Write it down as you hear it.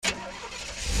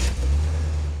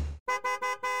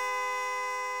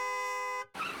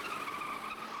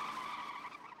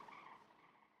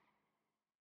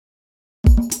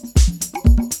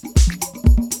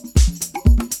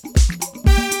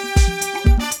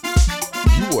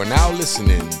are now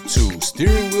listening to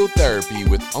Steering Wheel Therapy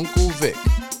with Uncle Vic,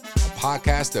 a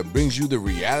podcast that brings you the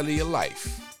reality of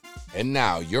life. And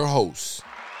now, your host,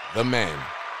 the man,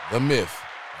 the myth,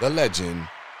 the legend,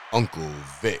 Uncle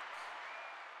Vic.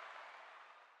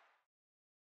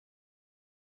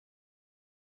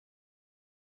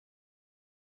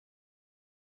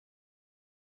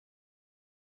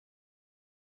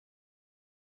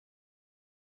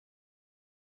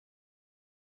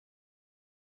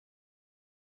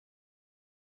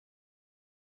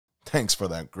 Thanks for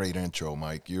that great intro,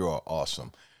 Mike. You are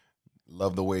awesome.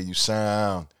 Love the way you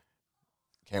sound.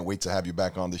 Can't wait to have you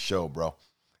back on the show, bro.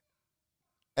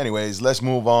 Anyways, let's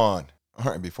move on.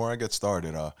 All right, before I get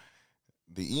started,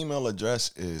 the email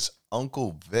address is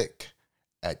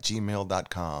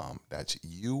unclevic@gmail.com. That's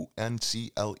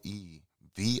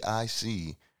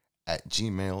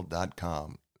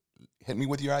unclevic@gmail.com. Hit me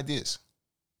with your ideas.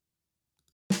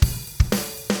 All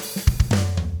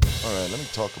right, let me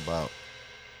talk about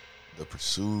the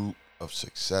pursuit of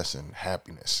success and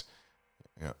happiness.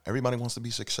 You know, everybody wants to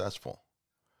be successful,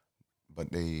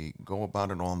 but they go about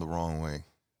it on the wrong way.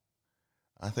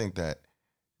 I think that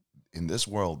in this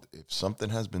world, if something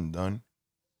has been done,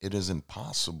 it is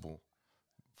impossible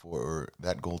for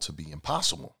that goal to be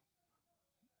impossible.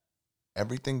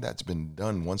 Everything that's been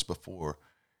done once before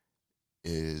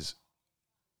is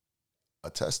a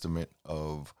testament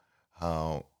of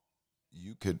how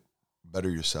you could better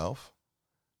yourself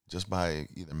just by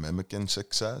either mimicking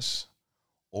success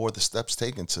or the steps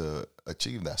taken to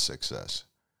achieve that success.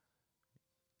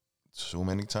 So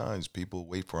many times people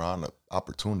wait for an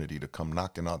opportunity to come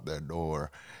knocking out their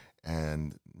door.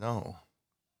 And no,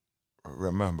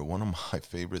 remember, one of my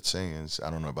favorite sayings, I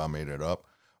don't know if I made it up,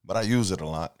 but I use it a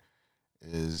lot,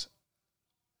 is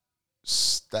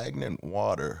stagnant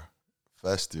water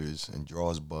festers and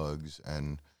draws bugs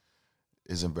and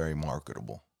isn't very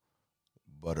marketable.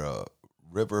 But a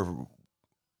river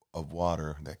of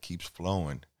water that keeps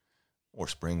flowing, or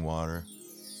spring water,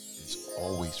 is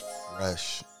always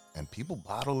fresh, and people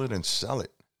bottle it and sell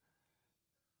it.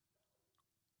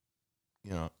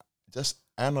 You know, just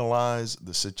analyze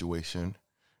the situation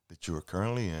that you are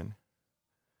currently in.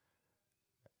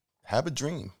 Have a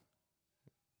dream.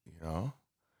 You know,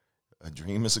 a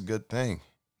dream is a good thing.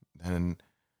 Then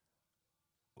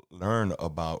learn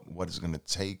about what it's going to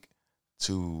take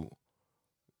to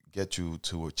get you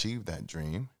to achieve that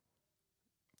dream.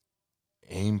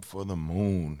 Aim for the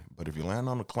moon. But if you land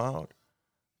on a cloud,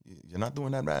 you're not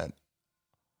doing that bad.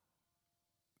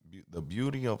 The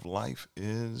beauty of life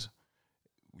is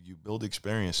you build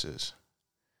experiences.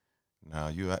 Now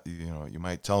you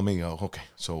might tell me, oh, okay,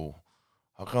 so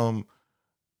how come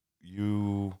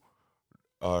you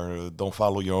don't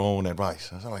follow your own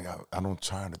advice? It's not like I don't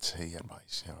try to take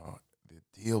advice. You know, the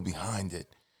deal behind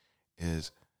it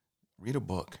is read a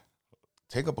book,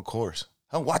 take up a course,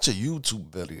 hell, watch a YouTube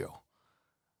video.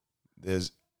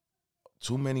 There's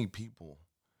too many people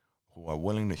who are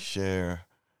willing to share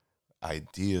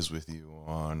ideas with you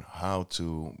on how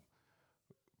to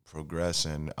progress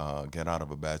and get out of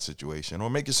a bad situation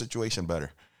or make your situation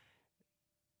better.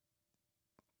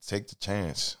 Take the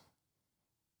chance.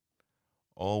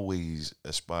 Always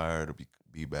aspire to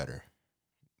be better.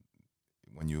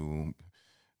 When you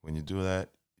do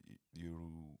that,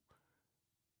 you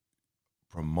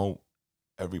promote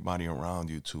everybody around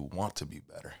you to want to be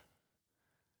better.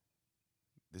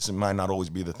 This might not always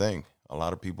be the thing. A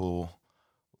lot of people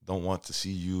don't want to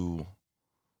see you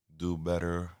do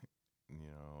better,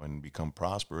 and become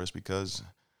prosperous because,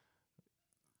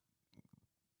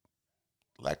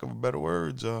 lack of better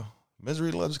words,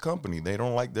 misery loves company. They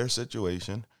don't like their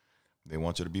situation. They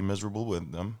want you to be miserable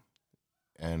with them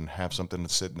and have something to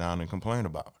sit down and complain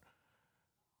about.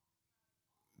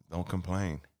 Don't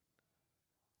complain.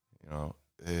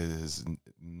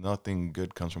 Nothing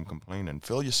good comes from complaining.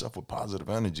 Fill yourself with positive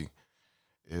energy.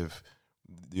 If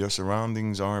your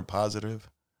surroundings aren't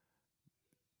positive,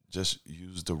 just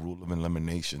use the rule of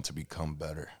elimination to become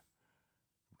better.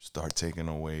 Start taking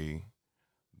away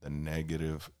the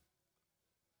negative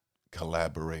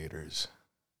collaborators.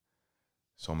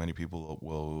 So many people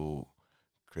will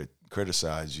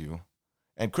criticize you.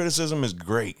 And criticism is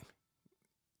great.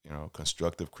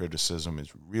 Constructive criticism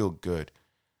is real good.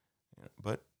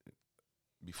 But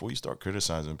before you start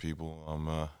criticizing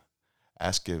people,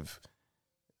 ask if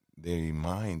they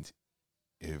mind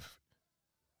if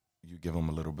you give them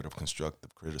a little bit of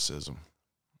constructive criticism.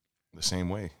 The same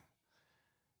way,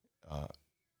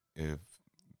 if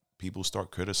people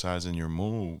start criticizing your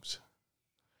moves,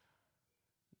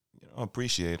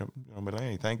 appreciate them. But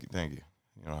hey, thank you.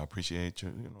 I appreciate you.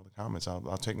 The comments.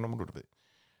 I'll take them a little bit.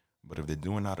 But if they're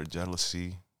doing out of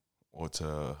jealousy or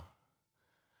to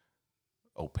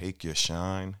opaque your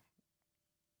shine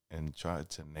and try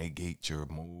to negate your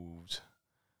moves.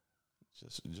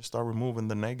 Just start removing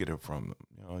the negative from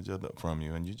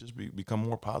you, and you just become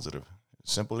more positive.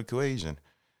 Simple equation.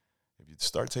 If you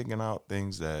start taking out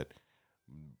things that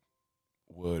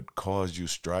would cause you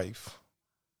strife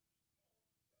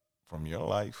from your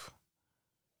life,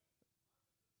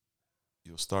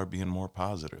 you'll start being more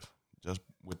positive. Just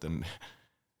with the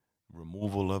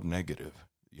removal of negative,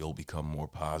 you'll become more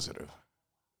positive.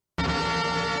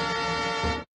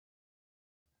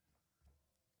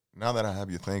 Now that I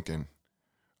have you thinking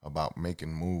about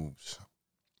making moves,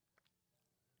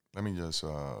 let me just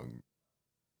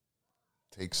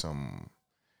take some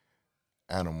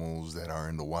animals that are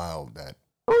in the wild that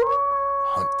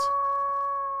hunt.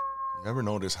 You ever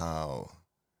notice how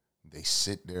they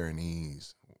sit there in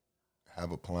ease,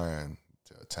 have a plan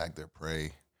to attack their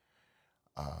prey,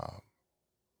 and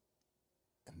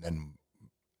then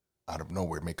out of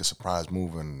nowhere make a surprise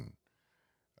move and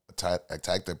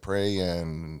attack their prey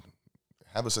and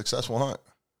have a successful hunt?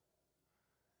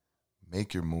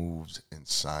 Make your moves in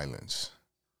silence.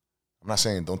 I'm not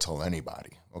saying don't tell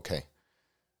anybody. Okay.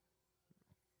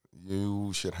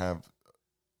 You should have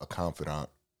a confidant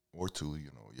or two,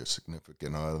 your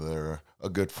significant other, a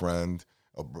good friend,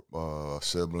 a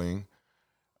sibling,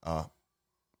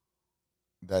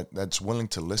 that's willing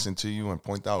to listen to you and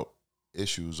point out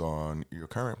issues on your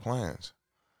current plans.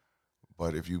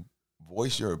 But if you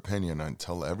voice your opinion and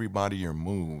tell everybody your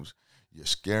moves, you're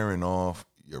scaring off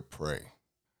your prey.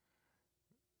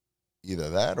 Either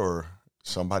that or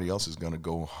somebody else is going to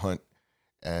go hunt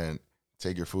and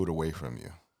take your food away from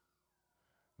you.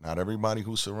 Not everybody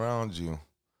who surrounds you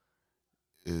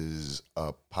is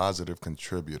a positive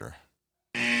contributor.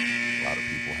 A lot of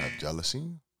people have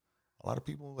jealousy. A lot of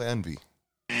people have envy.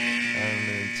 And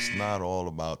it's not all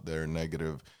about their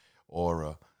negative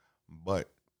aura, but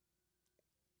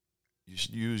you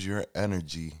should use your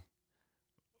energy.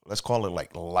 Let's call it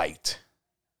like light.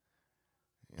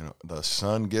 The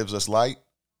sun gives us light.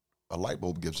 A light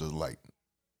bulb gives us light.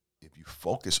 If you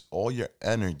focus all your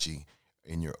energy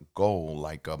in your goal,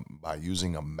 like by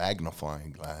using a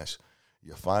magnifying glass,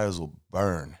 your fires will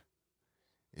burn.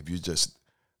 If you just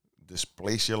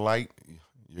displace your light,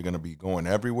 you're going to be going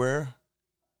everywhere.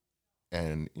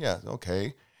 And yeah,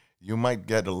 okay, you might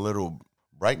get a little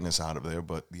brightness out of there,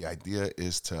 but the idea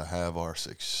is to have our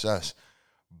success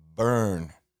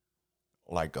burn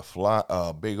like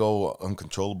a big old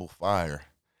uncontrollable fire.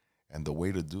 And the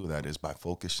way to do that is by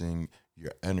focusing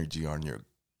your energy on your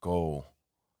goal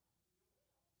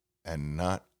and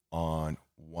not on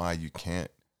why you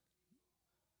can't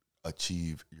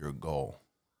achieve your goal.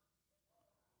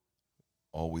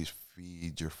 Always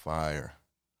feed your fire.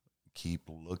 Keep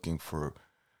looking for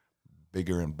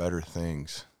bigger and better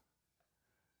things.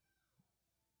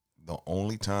 The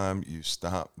only time you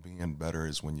stop being better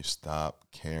is when you stop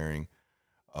caring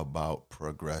about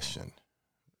progression.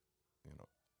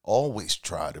 Always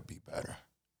try to be better.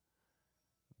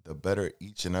 The better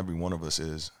each and every one of us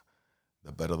is,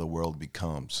 the better the world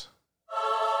becomes.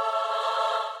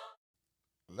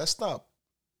 Let's stop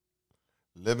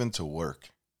living to work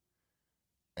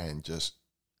and just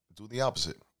do the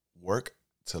opposite. Work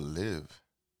to live.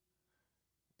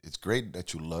 It's great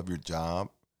that you love your job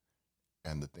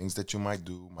and the things that you might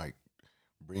do might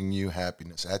bring you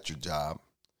happiness at your job,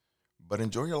 but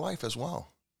enjoy your life as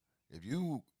well. If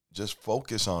you just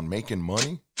focus on making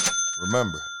money,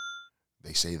 remember,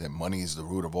 they say that money is the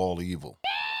root of all evil.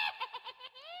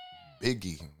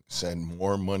 Biggie said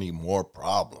more money, more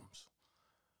problems.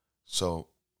 So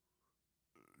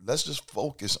let's just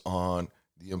focus on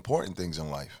the important things in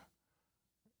life.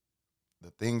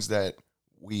 The things that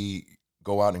we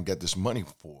go out and get this money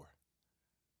for.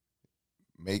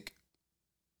 Make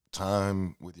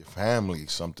time with your family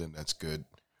something that's good.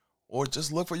 Or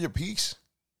just look for your peace.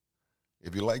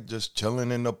 If you like just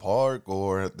chilling in the park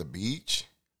or at the beach,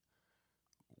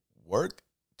 work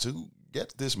to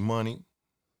get this money,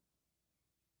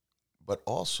 but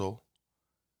also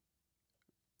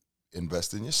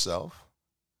invest in yourself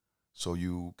so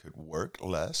you could work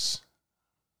less.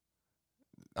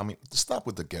 Stop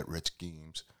with the get-rich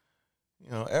schemes.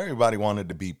 Everybody wanted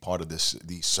to be part of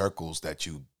these circles that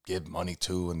you give money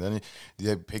to, and then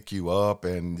they pick you up,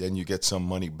 and then you get some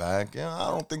money back. I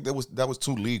don't think that was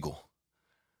too legal.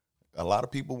 A lot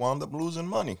of people wound up losing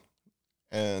money,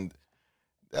 and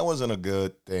that wasn't a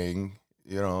good thing.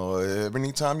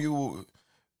 Anytime you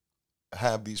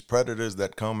have these predators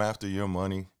that come after your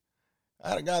money, I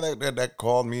had a guy that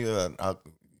called me. I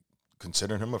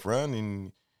considered him a friend,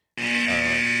 and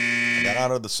I got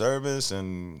out of the service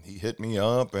and he hit me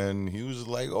up and he was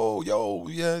like, oh, yo,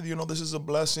 yeah, this is a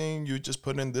blessing. You just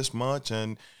put in this much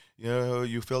and,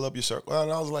 you fill up your circle.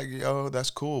 And I was like, yo, that's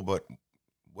cool. But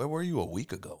where were you a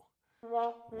week ago?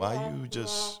 Why you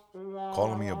just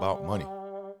calling me about money?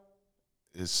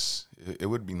 It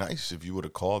would be nice if you would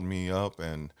have called me up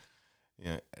and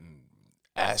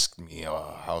asked me,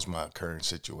 how's my current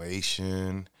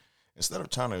situation? Instead of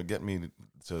trying to get me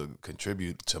to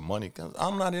contribute to money, because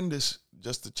I'm not in this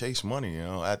just to chase money.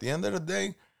 At the end of the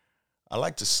day, I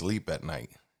like to sleep at night.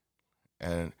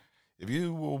 And if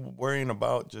you were worrying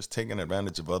about just taking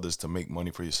advantage of others to make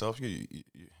money for yourself,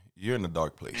 you're in a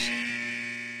dark place.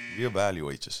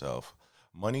 Reevaluate yourself.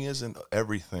 Money isn't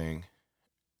everything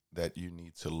that you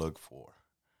need to look for.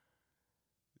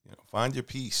 Find your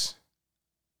peace.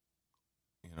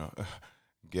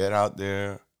 Get out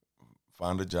there,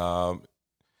 find a job,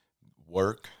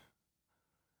 work,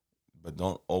 but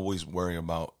don't always worry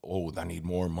about, I need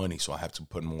more money, so I have to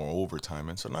put more overtime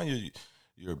in. So now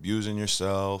you're abusing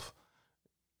yourself,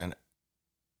 and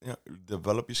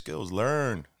develop your skills.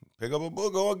 Learn, pick up a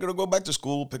book. Go back to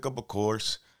school, pick up a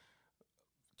course,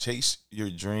 chase your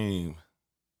dream,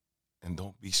 and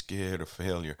don't be scared of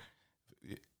failure.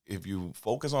 If you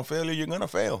focus on failure, you're gonna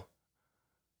fail.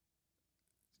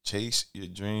 Chase your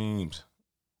dreams.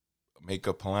 Make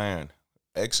a plan.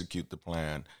 Execute the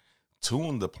plan.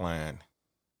 Tune the plan.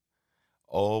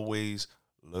 Always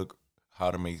look how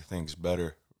to make things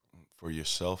better for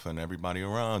yourself and everybody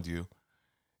around you.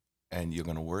 And you're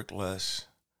going to work less.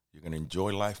 You're going to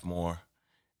enjoy life more.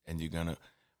 And you're going to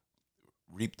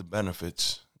reap the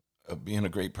benefits of being a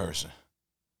great person.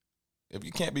 If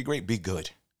you can't be great, be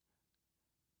good.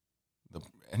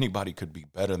 Anybody could be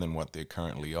better than what they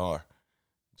currently are.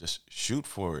 Just shoot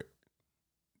for it.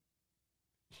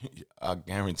 I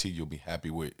guarantee you'll be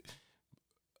happy with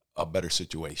a better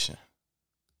situation.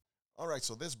 All right,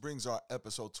 so this brings our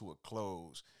episode to a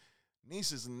close.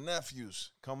 Nieces and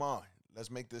nephews, come on.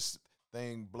 Let's make this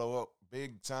thing blow up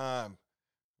big time.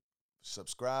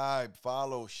 Subscribe,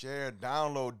 follow, share,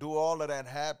 download, do all of that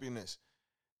happiness.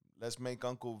 Let's make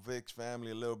Uncle Vic's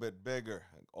family a little bit bigger.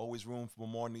 Always room for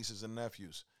more nieces and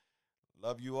nephews.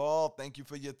 Love you all. Thank you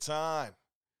for your time.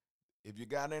 If you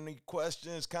got any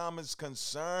questions, comments,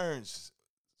 concerns,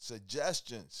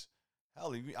 suggestions,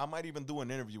 hell, I might even do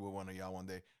an interview with one of y'all one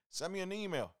day. Send me an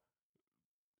email.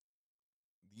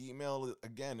 The email,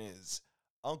 again, is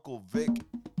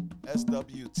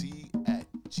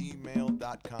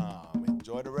unclevicswt@gmail.com.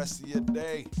 Enjoy the rest of your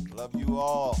day. Love you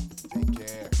all. Take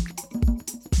care.